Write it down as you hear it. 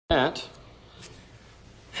that.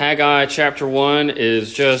 Haggai chapter 1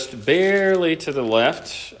 is just barely to the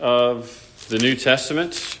left of the New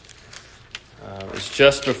Testament. It's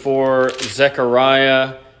just before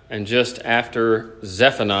Zechariah and just after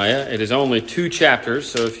Zephaniah. It is only 2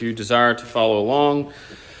 chapters, so if you desire to follow along,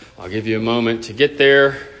 I'll give you a moment to get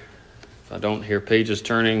there. If I don't hear pages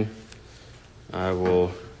turning, I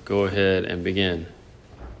will go ahead and begin.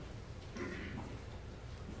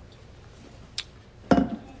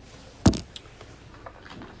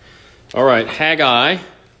 All right, Haggai,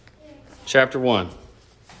 chapter 1.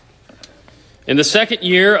 In the 2nd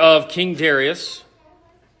year of King Darius,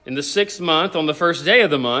 in the 6th month, on the 1st day of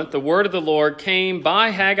the month, the word of the Lord came by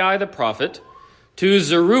Haggai the prophet to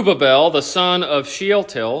Zerubbabel, the son of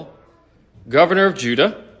Shealtiel, governor of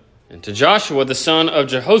Judah, and to Joshua, the son of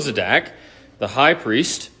Jehozadak, the high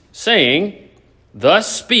priest, saying,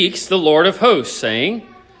 Thus speaks the Lord of hosts, saying,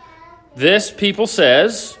 This people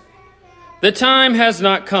says, The time has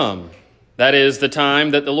not come. That is, the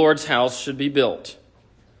time that the Lord's house should be built.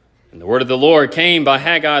 And the word of the Lord came by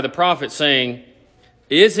Haggai the prophet, saying,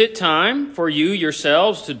 Is it time for you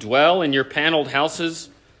yourselves to dwell in your paneled houses,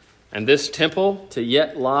 and this temple to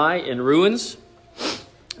yet lie in ruins?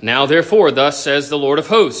 Now therefore, thus says the Lord of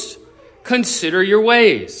hosts, Consider your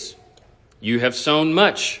ways. You have sown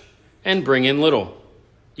much, and bring in little.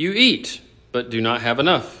 You eat, but do not have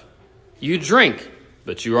enough. You drink,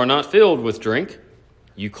 but you are not filled with drink.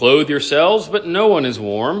 You clothe yourselves, but no one is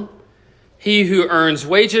warm. He who earns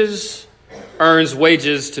wages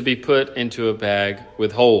to be put into a bag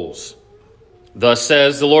with holes. Thus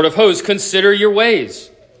says the Lord of hosts, Consider your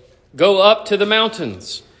ways. Go up to the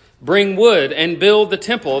mountains. Bring wood and build the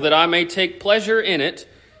temple, that I may take pleasure in it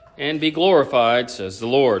and be glorified, says the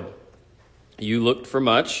Lord. You looked for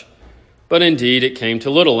much, but indeed it came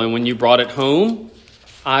to little, and when you brought it home,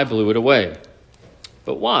 I blew it away.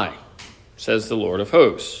 But why? Says the Lord of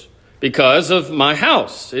hosts. Because of my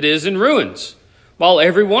house, it is in ruins, while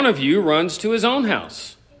every one of you runs to his own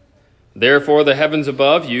house. Therefore the heavens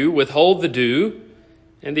above you withhold the dew,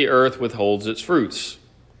 and the earth withholds its fruits.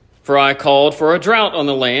 For I called for a drought on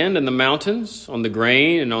the land and the mountains, on the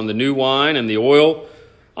grain and on the new wine and the oil,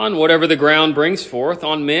 on whatever the ground brings forth,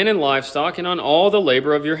 on men and livestock, and on all the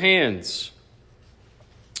labor of your hands.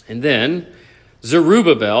 And then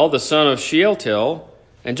Zerubbabel, the son of Shealtiel,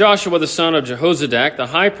 and Joshua, the son of Jehozadak, the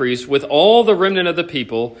high priest, with all the remnant of the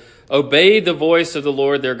people, obeyed the voice of the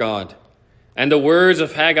Lord their God, and the words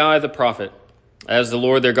of Haggai the prophet, as the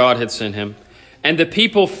Lord their God had sent him. And the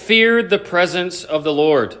people feared the presence of the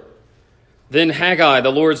Lord. Then Haggai,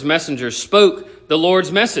 the Lord's messenger, spoke the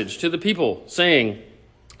Lord's message to the people, saying,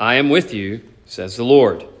 I am with you, says the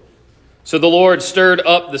Lord. So the Lord stirred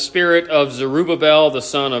up the spirit of Zerubbabel, the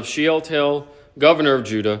son of Shealtiel, governor of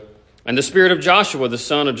Judah, and the spirit of Joshua, the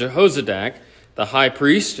son of Jehozadak, the high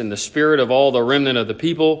priest, and the spirit of all the remnant of the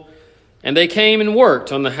people. And they came and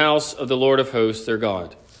worked on the house of the Lord of hosts, their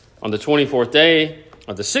God, on the 24th day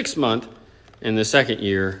of the 6th month in the 2nd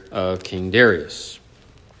year of King Darius.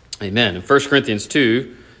 Amen. And 1 Corinthians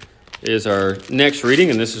 2 is our next reading,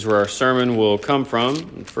 and this is where our sermon will come from,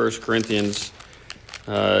 in 1 Corinthians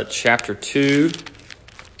chapter 2.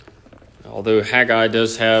 Although Haggai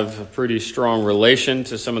does have a pretty strong relation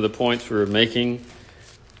to some of the points we were making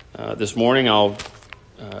this morning, I'll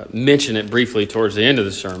mention it briefly towards the end of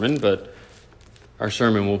the sermon, but our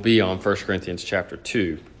sermon will be on 1 Corinthians chapter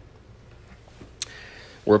 2,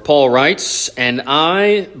 where Paul writes, And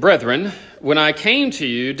I, brethren, when I came to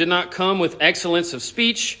you, did not come with excellence of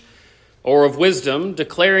speech or of wisdom,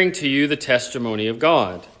 declaring to you the testimony of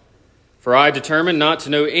God. For I determined not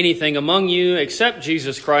to know anything among you except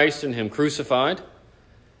Jesus Christ and him crucified.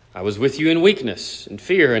 I was with you in weakness, in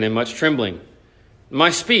fear, and in much trembling.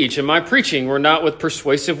 My speech and my preaching were not with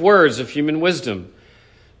persuasive words of human wisdom,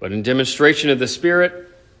 but in demonstration of the Spirit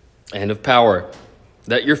and of power,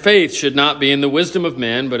 that your faith should not be in the wisdom of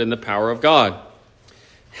men, but in the power of God.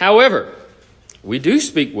 However, we do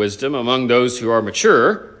speak wisdom among those who are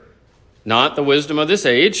mature, not the wisdom of this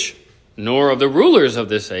age, nor of the rulers of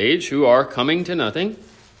this age, who are coming to nothing.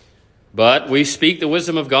 But we speak the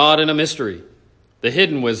wisdom of God in a mystery, the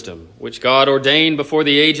hidden wisdom, which God ordained before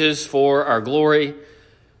the ages for our glory,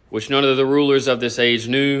 which none of the rulers of this age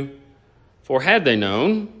knew. For had they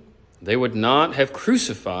known, they would not have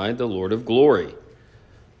crucified the Lord of glory.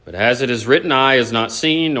 But as it is written, eye has not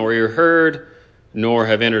seen, nor ear heard, nor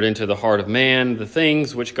have entered into the heart of man the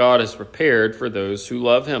things which God has prepared for those who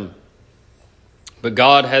love him. But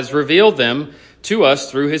God has revealed them to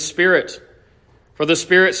us through his Spirit. For the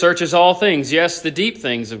Spirit searches all things, yes, the deep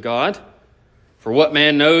things of God. For what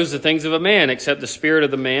man knows the things of a man except the spirit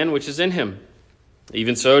of the man which is in him?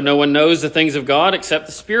 Even so, no one knows the things of God except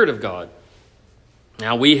the Spirit of God.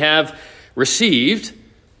 Now we have received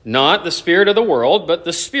not the spirit of the world, but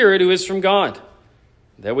the Spirit who is from God,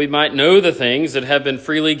 that we might know the things that have been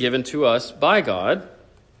freely given to us by God.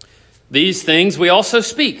 These things we also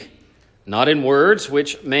speak, not in words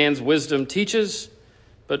which man's wisdom teaches,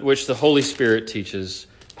 but which the Holy Spirit teaches,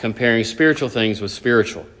 comparing spiritual things with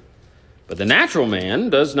spiritual. But the natural man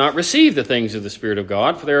does not receive the things of the Spirit of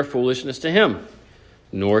God, for they are foolishness to him,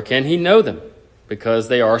 nor can he know them, because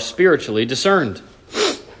they are spiritually discerned.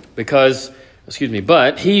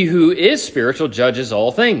 But he who is spiritual judges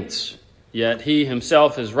all things, yet he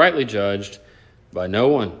himself is rightly judged by no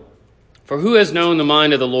one. For who has known the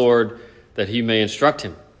mind of the Lord that he may instruct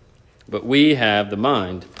him? But we have the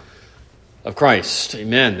mind of Christ.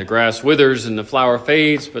 Amen. The grass withers and the flower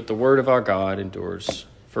fades, but the word of our God endures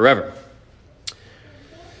forever.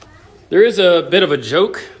 There is a bit of a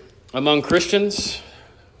joke among Christians.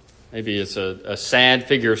 Maybe it's a sad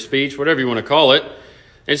figure of speech, whatever you want to call it.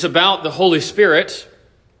 It's about the Holy Spirit.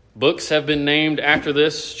 Books have been named after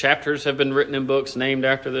this. Chapters have been written in books named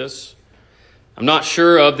after this. I'm not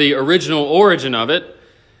sure of the original origin of it,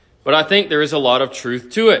 but I think there is a lot of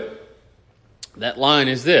truth to it. That line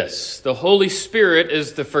is this: the Holy Spirit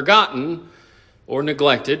is the forgotten or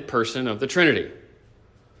neglected person of the Trinity.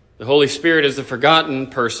 The Holy Spirit is the forgotten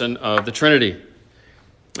person of the Trinity.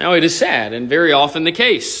 Now, it is sad and very often the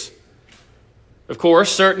case. Of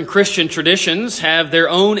course, certain Christian traditions have their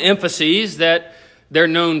own emphases that they're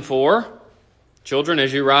known for. Children,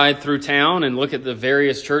 as you ride through town and look at the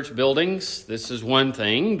various church buildings, this is one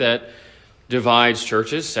thing that divides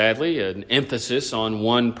churches, sadly, an emphasis on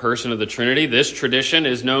one person of the Trinity. This tradition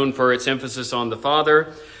is known for its emphasis on the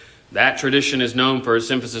Father. That tradition is known for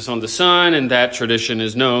its emphasis on the Son, and that tradition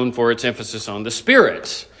is known for its emphasis on the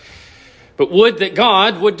Spirit. But would that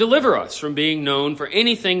God would deliver us from being known for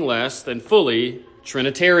anything less than fully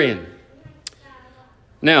Trinitarian.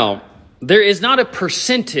 Now, there is not a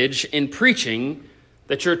percentage in preaching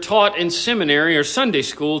that you're taught in seminary or Sunday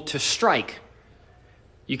school to strike.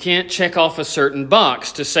 You can't check off a certain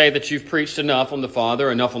box to say that you've preached enough on the Father,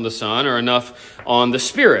 enough on the Son, or enough on the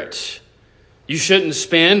Spirit. You shouldn't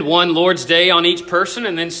spend one Lord's Day on each person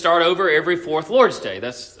and then start over every fourth Lord's Day.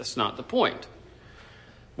 That's not the point.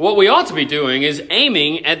 What we ought to be doing is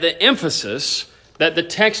aiming at the emphasis that the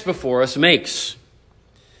text before us makes.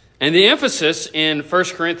 And the emphasis in 1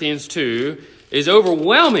 Corinthians 2 is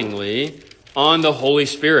overwhelmingly on the Holy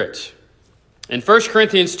Spirit. In 1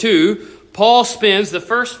 Corinthians 2, Paul spends the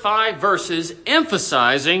first 5 verses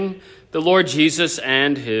emphasizing the Lord Jesus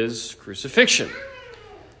and his crucifixion,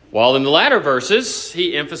 while in the latter verses,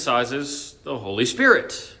 he emphasizes the Holy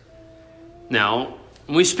Spirit. Now,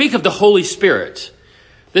 when we speak of the Holy Spirit,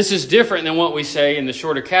 this is different than what we say in the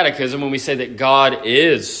Shorter Catechism when we say that God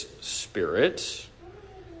is Spirit,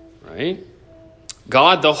 right?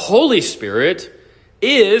 God, the Holy Spirit,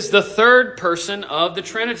 is the third person of the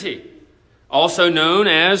Trinity, also known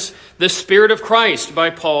as the Spirit of Christ by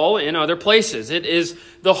Paul in other places. It is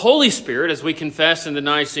the Holy Spirit, as we confess in the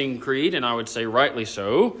Nicene Creed, and I would say rightly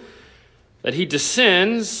so, that he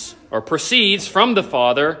descends or proceeds from the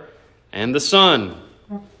Father and the Son.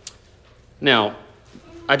 Now,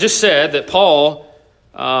 I just said that Paul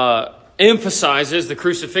emphasizes the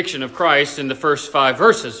crucifixion of Christ in the first 5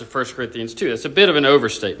 verses of 1 Corinthians 2. That's a bit of an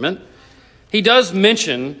overstatement. He does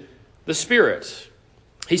mention the Spirit.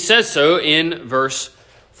 He says so in verse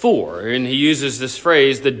 4, and he uses this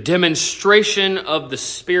phrase, the demonstration of the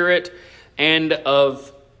Spirit and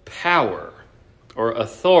of power or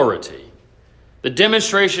authority. The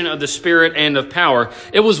demonstration of the Spirit and of power.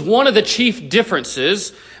 It was one of the chief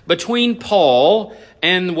differences between Paul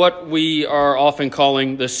and what we are often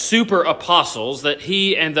calling the super apostles that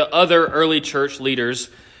he and the other early church leaders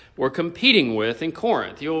were competing with in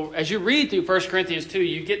Corinth. As you read through 1 Corinthians 2,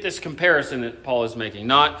 you get this comparison that Paul is making,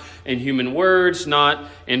 not in human words, not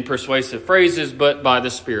in persuasive phrases, but by the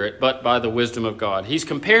Spirit, but by the wisdom of God. He's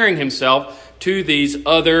comparing himself to these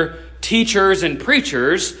other teachers and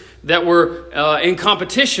preachers that were in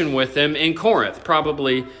competition with them in Corinth,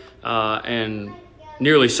 probably and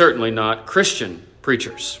nearly certainly not Christian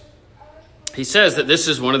preachers. He says that this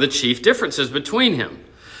is one of the chief differences between him.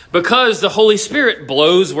 Because the Holy Spirit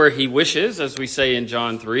blows where he wishes, as we say in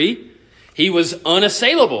John 3, he was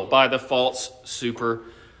unassailable by the false super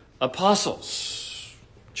apostles.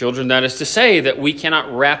 Children, that is to say that we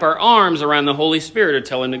cannot wrap our arms around the Holy Spirit or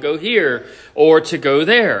tell him to go here or to go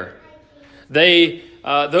there.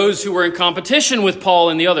 Those who were in competition with Paul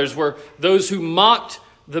and the others were those who mocked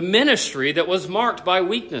the ministry that was marked by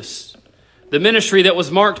weakness, the ministry that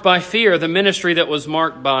was marked by fear, the ministry that was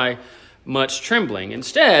marked by much trembling.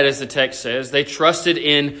 Instead, as the text says, they trusted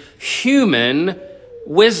in human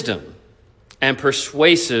wisdom and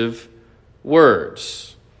persuasive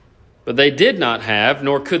words. But they did not have,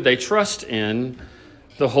 nor could they trust in,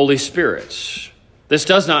 the Holy Spirit. This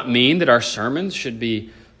does not mean that our sermons should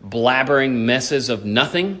be blabbering messes of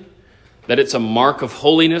nothing, that it's a mark of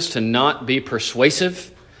holiness to not be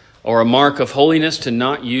persuasive, or a mark of holiness to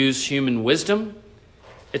not use human wisdom.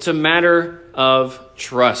 It's a matter of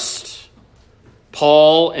trust.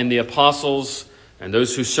 Paul and the apostles and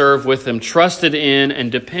those who serve with them trusted in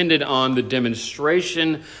and depended on the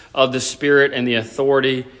demonstration of the Spirit and the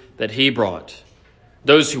authority that he brought.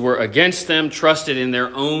 Those who were against them trusted in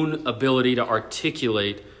their own ability to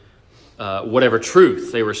articulate whatever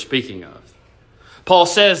truth they were speaking of. Paul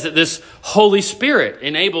says that this Holy Spirit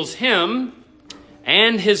enables him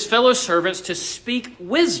and his fellow servants to speak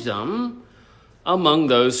wisdom among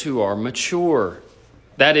those who are mature.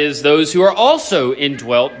 That is, those who are also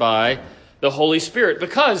indwelt by the Holy Spirit,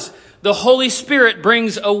 because the Holy Spirit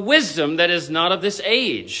brings a wisdom that is not of this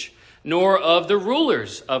age, nor of the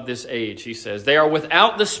rulers of this age, he says. They are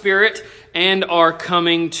without the Spirit and are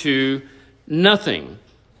coming to nothing.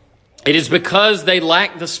 It is because they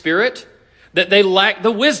lack the Spirit that they lack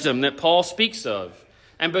the wisdom that Paul speaks of.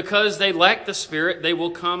 And because they lack the Spirit, they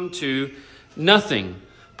will come to nothing.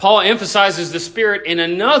 Paul emphasizes the Spirit in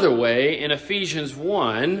another way in Ephesians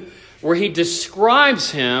 1, where he describes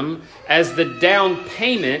him as the down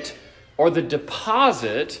payment or the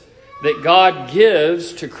deposit that God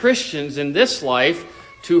gives to Christians in this life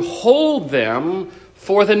to hold them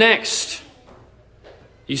for the next.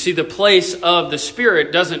 You see, the place of the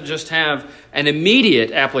Spirit doesn't just have an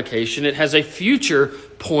immediate application, it has a future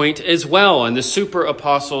point as well. And the super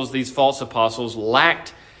apostles, these false apostles,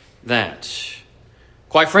 lacked that.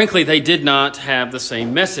 Quite frankly, they did not have the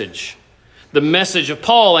same message. The message of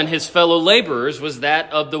Paul and his fellow laborers was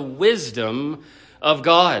that of the wisdom of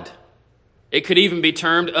God. It could even be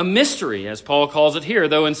termed a mystery, as Paul calls it here,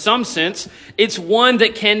 though in some sense, it's one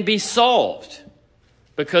that can be solved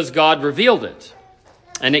because God revealed it,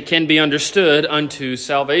 and it can be understood unto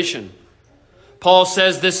salvation. Paul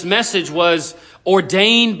says this message was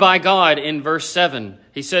ordained by God in verse 7.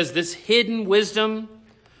 He says this hidden wisdom,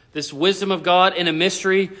 this wisdom of God in a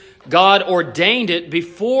mystery, God ordained it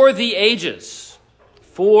before the ages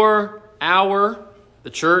for the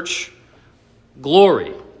church,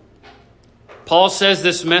 glory. Paul says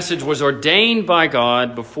this message was ordained by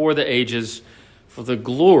God before the ages for the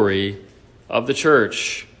glory of the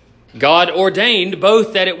church. God ordained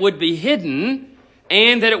both that it would be hidden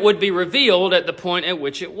and that it would be revealed at the point at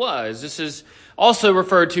which it was. This is also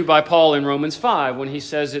referred to by Paul in Romans 5 when he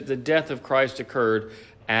says that the death of Christ occurred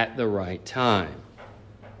at the right time.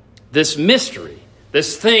 This mystery,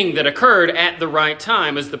 this thing that occurred at the right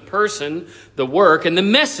time, is the person, the work, and the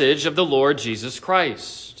message of the Lord Jesus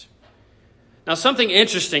Christ. Now, something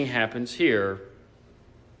interesting happens here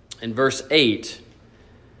in verse 8,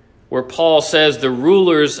 where Paul says the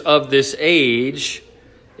rulers of this age,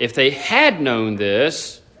 if they had known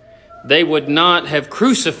this, they would not have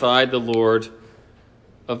crucified the Lord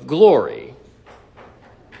of glory.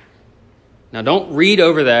 Now, don't read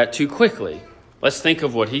over that too quickly. Let's think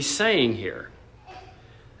of what he's saying here.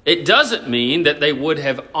 It doesn't mean that they would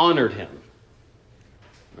have honored him,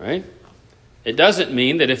 right? It doesn't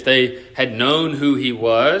mean that if they had known who he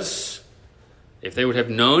was, if they would have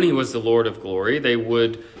known he was the Lord of glory, they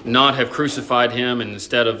would not have crucified him and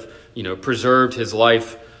instead of, preserved his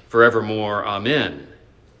life forevermore. Amen.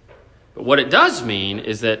 But what it does mean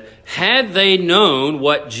is that had they known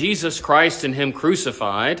what Jesus Christ and him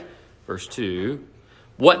crucified, verse 2,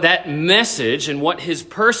 what that message and what his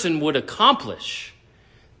person would accomplish,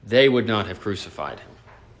 they would not have crucified him.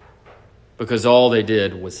 Because all they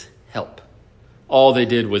did was help. All they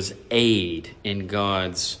did was aid in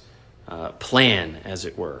God's plan, as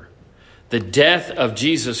it were. The death of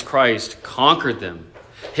Jesus Christ conquered them.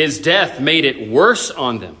 His death made it worse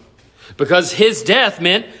on them, because his death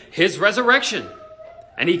meant his resurrection.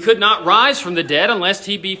 And he could not rise from the dead unless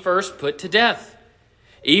he be first put to death.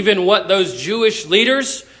 Even what those Jewish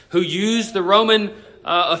leaders who used the Roman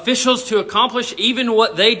officials to accomplish, even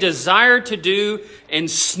what they desired to do in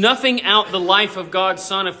snuffing out the life of God's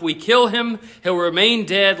Son, if we kill him, he'll remain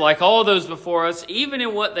dead like all those before us. Even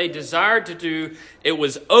in what they desired to do, it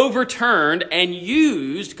was overturned and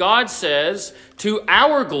used, God says, to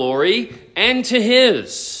our glory and to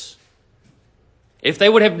his. If they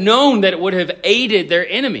would have known that it would have aided their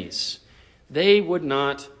enemies, they would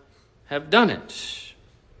not have done it.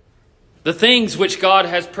 The things which God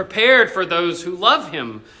has prepared for those who love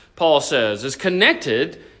him, Paul says, is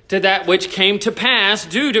connected to that which came to pass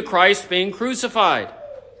due to Christ being crucified.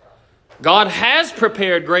 God has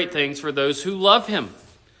prepared great things for those who love him.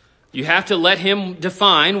 You have to let him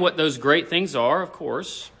define what those great things are, of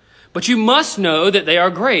course. But you must know that they are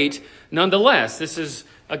great nonetheless. This is,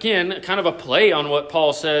 again, kind of a play on what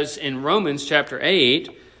Paul says in Romans chapter 8,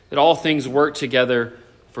 that all things work together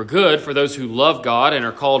for good for those who love God and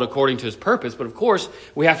are called according to his purpose. But of course,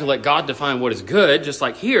 we have to let God define what is good. Just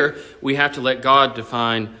like here, we have to let God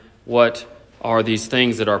define what are these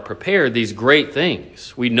things that are prepared, these great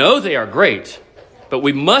things. We know they are great, but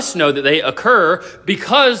we must know that they occur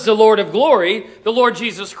because the Lord of glory, the Lord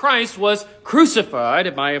Jesus Christ, was crucified,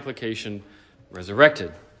 and by implication,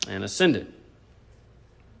 resurrected and ascended.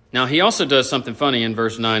 Now, he also does something funny in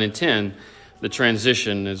verse 9 and 10, the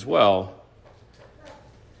transition as well.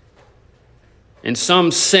 In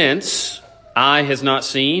some sense, eye has not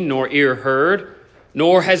seen, nor ear heard,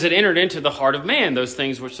 nor has it entered into the heart of man, those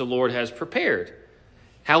things which the Lord has prepared.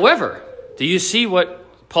 However, do you see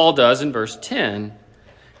what Paul does in verse 10?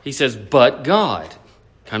 He says, but God.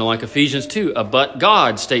 Kind of like Ephesians 2, a but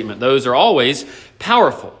God statement. Those are always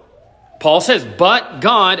powerful. Paul says, but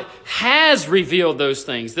God has revealed those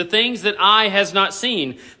things, the things that eye has not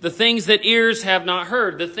seen, the things that ears have not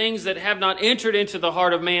heard, the things that have not entered into the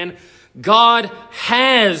heart of man. God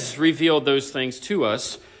has revealed those things to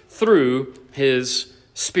us through his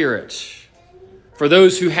Spirit. For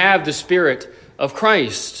those who have the Spirit of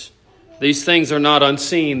Christ, these things are not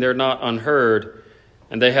unseen, they're not unheard,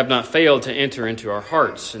 and they have not failed to enter into our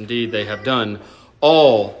hearts. Indeed, they have done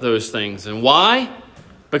all those things. And why?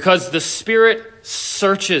 Because the Spirit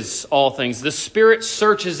searches all things. The Spirit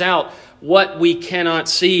searches out what we cannot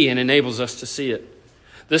see and enables us to see it.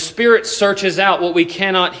 The Spirit searches out what we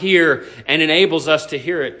cannot hear and enables us to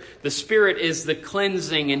hear it. The Spirit is the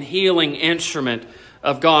cleansing and healing instrument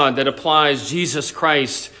of God that applies Jesus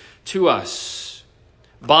Christ to us.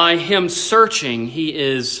 By him searching, he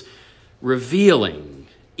is revealing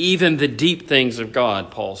even the deep things of God,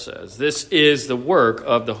 Paul says. This is the work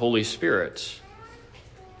of the Holy Spirit.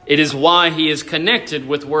 It is why he is connected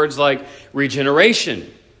with words like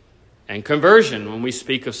regeneration and conversion. When we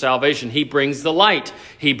speak of salvation, he brings the light.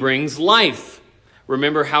 He brings life.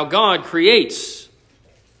 Remember how God creates.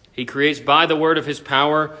 He creates by the word of his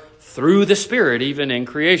power through the Spirit, even in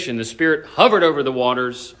creation. The Spirit hovered over the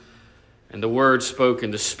waters, and the word spoke,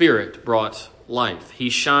 and the Spirit brought life. He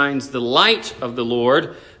shines the light of the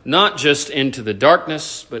Lord, not just into the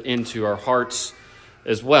darkness, but into our hearts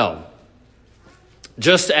as well.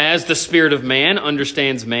 Just as the spirit of man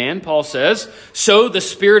understands man, Paul says, so the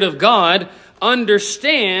Spirit of God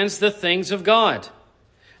understands the things of God.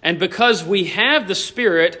 And because we have the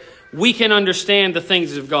Spirit, we can understand the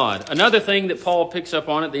things of God. Another thing that Paul picks up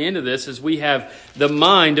on at the end of this is we have the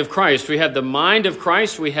mind of Christ. We have the mind of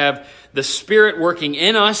Christ. We have the Spirit working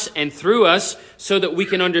in us and through us so that we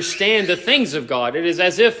can understand the things of God. It is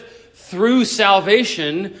as if through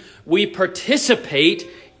salvation we participate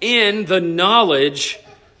in the knowledge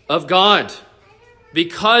of God.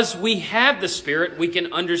 Because we have the Spirit, we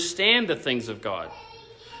can understand the things of God.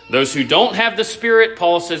 Those who don't have the Spirit,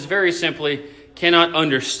 Paul says very simply, cannot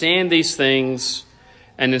understand these things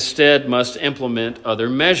and instead must implement other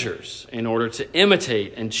measures in order to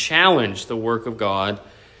imitate and challenge the work of God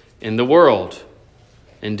in the world.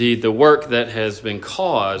 Indeed, the work that has been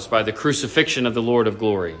caused by the crucifixion of the Lord of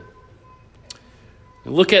glory.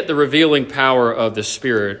 Look at the revealing power of the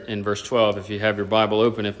Spirit in verse 12 if you have your Bible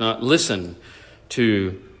open. If not, listen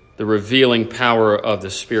to the revealing power of the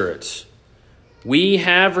Spirit. We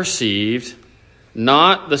have received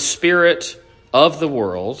not the spirit of the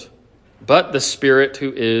world, but the Spirit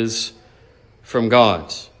who is from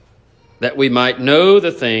God, that we might know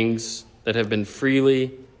the things that have been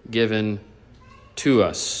freely given to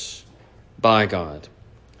us by God.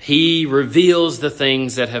 He reveals the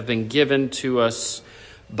things that have been given to us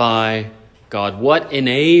by God. What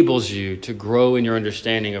enables you to grow in your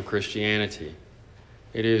understanding of Christianity?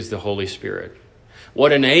 It is the Holy Spirit.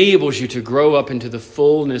 What enables you to grow up into the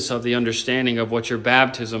fullness of the understanding of what your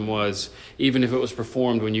baptism was, even if it was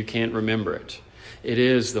performed when you can't remember it? It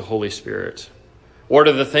is the Holy Spirit. What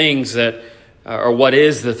are the things that, or what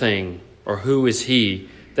is the thing, or who is he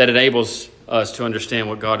that enables us to understand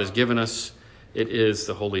what God has given us? It is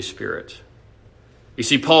the Holy Spirit. You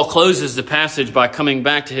see, Paul closes the passage by coming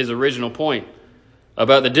back to his original point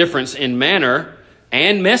about the difference in manner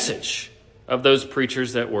and message of those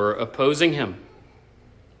preachers that were opposing him.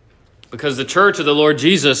 Because the church of the Lord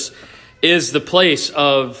Jesus is the place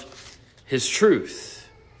of his truth.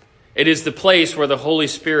 It is the place where the Holy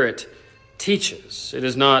Spirit teaches. It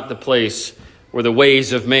is not the place where the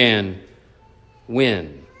ways of man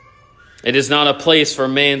win. It is not a place for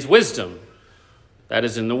man's wisdom. That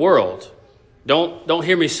is in the world. Don't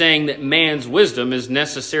hear me saying that man's wisdom is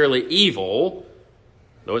necessarily evil,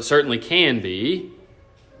 though it certainly can be.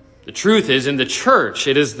 The truth is, in the church,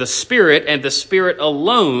 it is the Spirit and the Spirit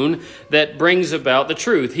alone that brings about the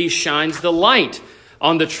truth. He shines the light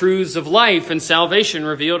on the truths of life and salvation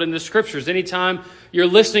revealed in the Scriptures. Anytime you're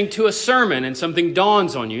listening to a sermon and something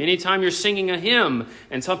dawns on you, anytime you're singing a hymn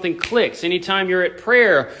and something clicks, anytime you're at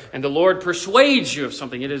prayer and the Lord persuades you of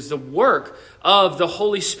something, it is the work of the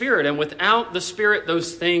Holy Spirit. And without the Spirit,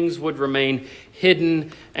 those things would remain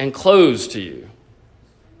hidden and closed to you.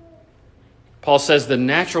 Paul says the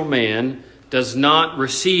natural man does not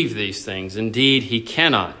receive these things. Indeed, he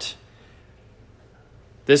cannot.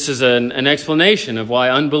 This is an explanation of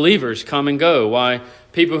why unbelievers come and go, why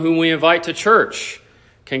people whom we invite to church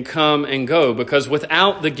can come and go, because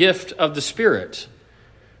without the gift of the Spirit,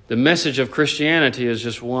 the message of Christianity is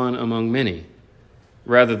just one among many,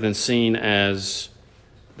 rather than seen as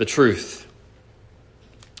the truth.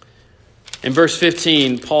 In verse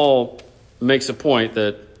 15, Paul makes a point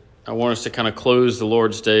that I want us to kind of close the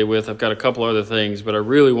Lord's Day with. I've got a couple other things, but I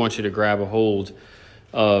really want you to grab a hold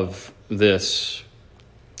of this.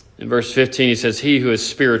 In verse 15, he says, "He who is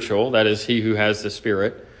spiritual," that is, he who has the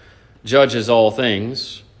Spirit, "judges all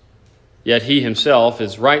things, yet he himself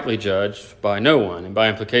is rightly judged by no one." And by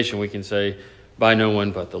implication, we can say, by no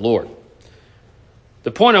one but the Lord.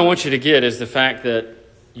 The point I want you to get is the fact that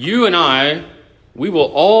you and I, we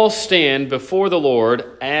will all stand before the Lord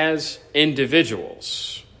as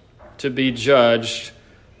individuals to be judged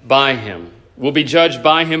by Him. We'll be judged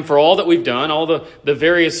by Him for all that we've done, all the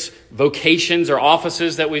various vocations or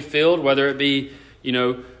offices that we've filled, whether it be,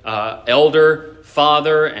 elder,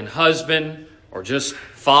 father, and husband, or just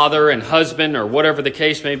father and husband, or whatever the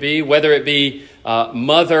case may be, whether it be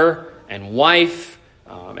mother and wife,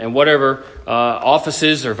 and whatever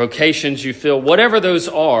offices or vocations you fill, whatever those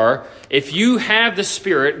are, if you have the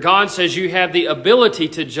Spirit, God says you have the ability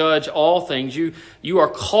to judge all things. You are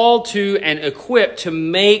called to and equipped to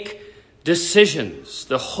make decisions.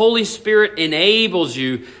 The Holy Spirit enables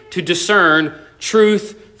you to discern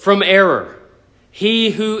truth from error.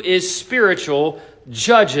 He who is spiritual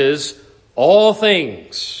judges all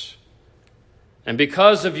things. And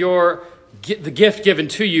because of the gift given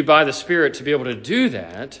to you by the Spirit to be able to do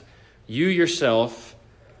that, you yourself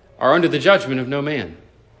are under the judgment of no man.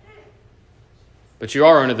 But you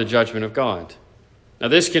are under the judgment of God. Now,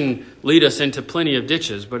 this can lead us into plenty of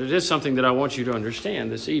ditches, but it is something that I want you to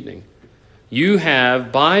understand this evening. You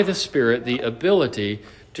have, by the Spirit, the ability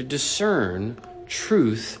to discern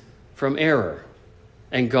truth from error.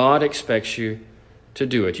 And God expects you to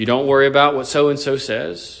do it. You don't worry about what so-and-so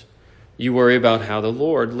says. You worry about how the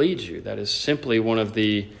Lord leads you. That is simply one of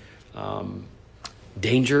the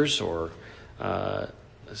dangers or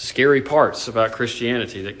scary parts about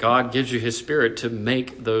Christianity, that God gives you His Spirit to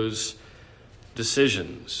make those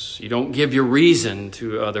decisions. You don't give your reason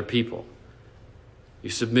to other people. You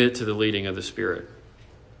submit to the leading of the Spirit.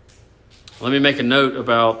 Let me make a note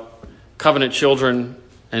about covenant children,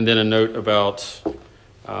 and then a note about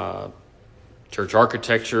church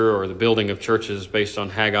architecture or the building of churches based on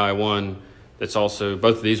Haggai 1. That's also,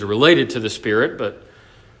 both of these are related to the Spirit. But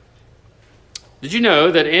did you know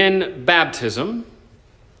that in baptism,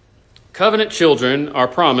 covenant children are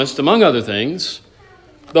promised, among other things,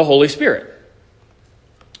 the Holy Spirit?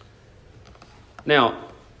 Now,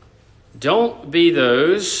 don't be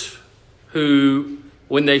those who,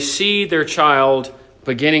 when they see their child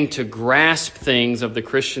beginning to grasp things of the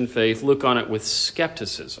Christian faith, look on it with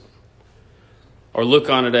skepticism. Or look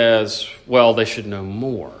on it as, well, they should know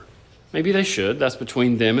more. Maybe they should. That's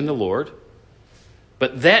between them and the Lord.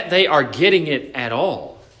 But that they are getting it at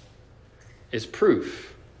all is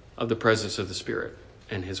proof of the presence of the Spirit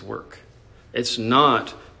and His work. It's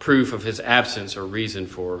not proof of His absence or reason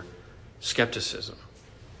for skepticism.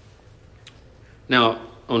 Now,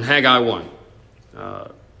 on Haggai 1,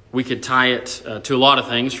 we could tie it to a lot of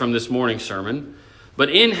things from this morning's sermon. But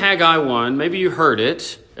in Haggai 1, maybe you heard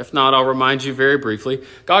it. If not, I'll remind you very briefly.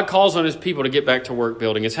 God calls on His people to get back to work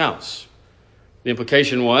building His house. The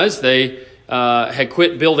implication was they had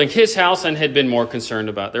quit building His house and had been more concerned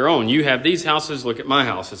about their own. You have these houses, look at my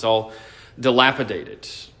house. It's all dilapidated.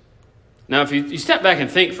 Now, if you step back and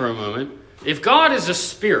think for a moment, if God is a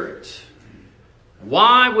spirit,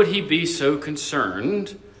 why would He be so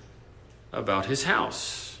concerned about His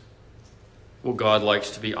house? Well, God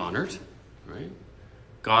likes to be honored, right?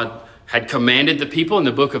 God had commanded the people in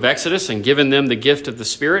the book of Exodus and given them the gift of the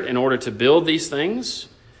Spirit in order to build these things.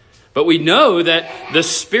 But we know that the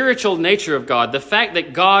spiritual nature of God, the fact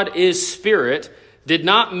that God is Spirit, did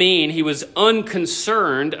not mean he was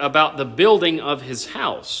unconcerned about the building of his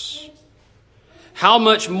house. How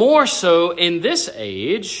much more so in this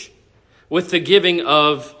age with the giving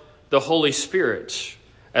of the Holy Spirit?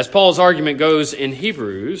 As Paul's argument goes in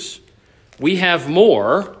Hebrews, we have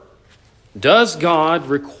more. Does God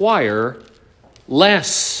require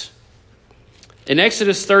less? In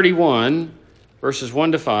Exodus 31, verses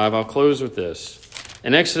 1 to 5, I'll close with this.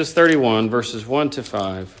 In Exodus 31, verses 1 to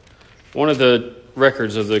 5, one of the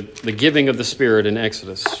records of the giving of the Spirit in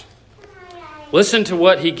Exodus. Listen to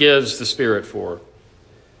what he gives the Spirit for.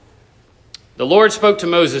 The Lord spoke to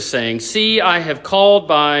Moses, saying, "See, I have called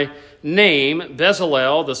by name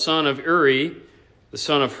Bezalel, the son of Uri, the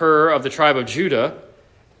son of Hur, of the tribe of Judah,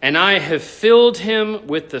 and I have filled him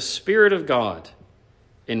with the Spirit of God,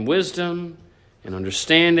 in wisdom, in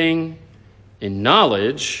understanding, in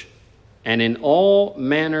knowledge, and in all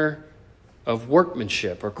manner of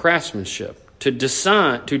workmanship or craftsmanship, to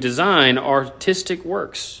design artistic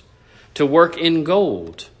works, to work in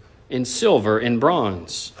gold, in silver, in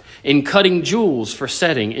bronze, in cutting jewels for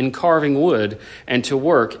setting, in carving wood, and to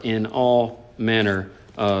work in all manner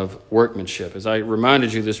of workmanship." As I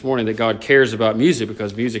reminded you this morning that God cares about music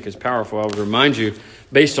because music is powerful, I would remind you,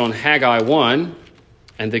 based on Haggai 1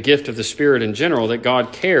 and the gift of the Spirit in general, that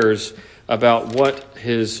God cares about what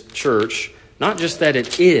his church, not just that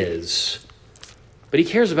it is, but he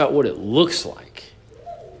cares about what it looks like.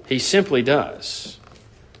 He simply does.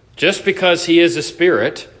 Just because he is a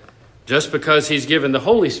spirit, just because he's given the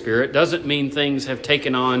Holy Spirit, doesn't mean things have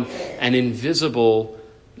taken on an invisible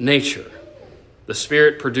nature. The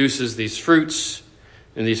Spirit produces these fruits,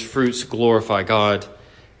 and these fruits glorify God.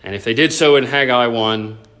 And if they did so in Haggai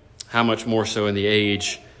 1, how much more so in the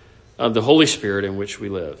age of the Holy Spirit in which we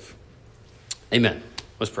live. Amen.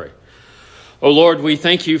 Let's pray. Oh Lord, we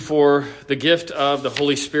thank you for the gift of the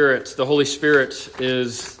Holy Spirit. The Holy Spirit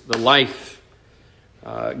is the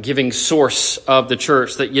life-giving source of the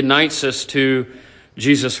church that unites us to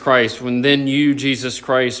Jesus Christ. When then you, Jesus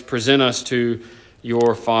Christ, present us to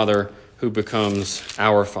your Father who becomes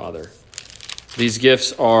our Father. These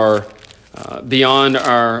gifts are beyond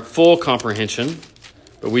our full comprehension,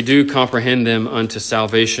 but we do comprehend them unto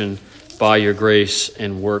salvation by your grace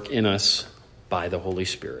and work in us by the Holy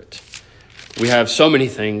Spirit. We have so many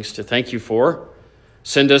things to thank you for.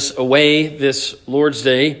 Send us away this Lord's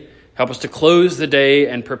Day. Help us to close the day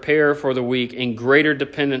and prepare for the week in greater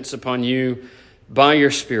dependence upon you by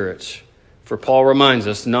your Spirit. For Paul reminds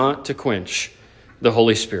us not to quench the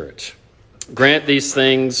Holy Spirit. Grant these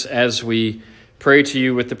things as we pray to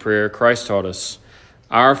you with the prayer Christ taught us.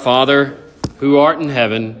 Our Father, who art in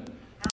heaven,